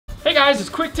guys, it's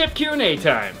quick tip Q&A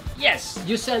time. Yes,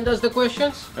 you send us the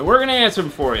questions and we're gonna answer them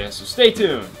for you, so stay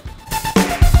tuned.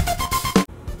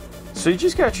 So you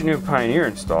just got your new Pioneer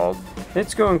installed.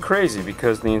 It's going crazy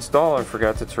because the installer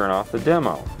forgot to turn off the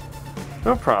demo.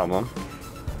 No problem.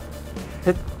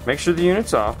 Make sure the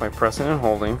unit's off by pressing and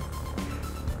holding.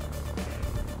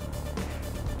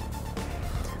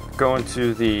 Go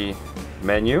into the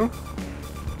menu,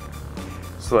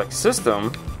 select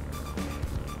System,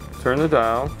 turn the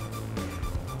dial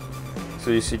so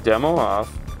you see demo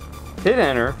off, hit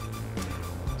enter,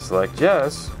 select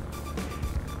yes,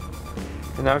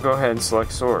 and now go ahead and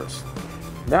select source.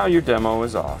 Now your demo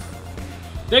is off.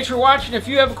 Thanks for watching. If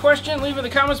you have a question, leave it in the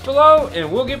comments below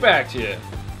and we'll get back to you.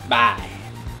 Bye.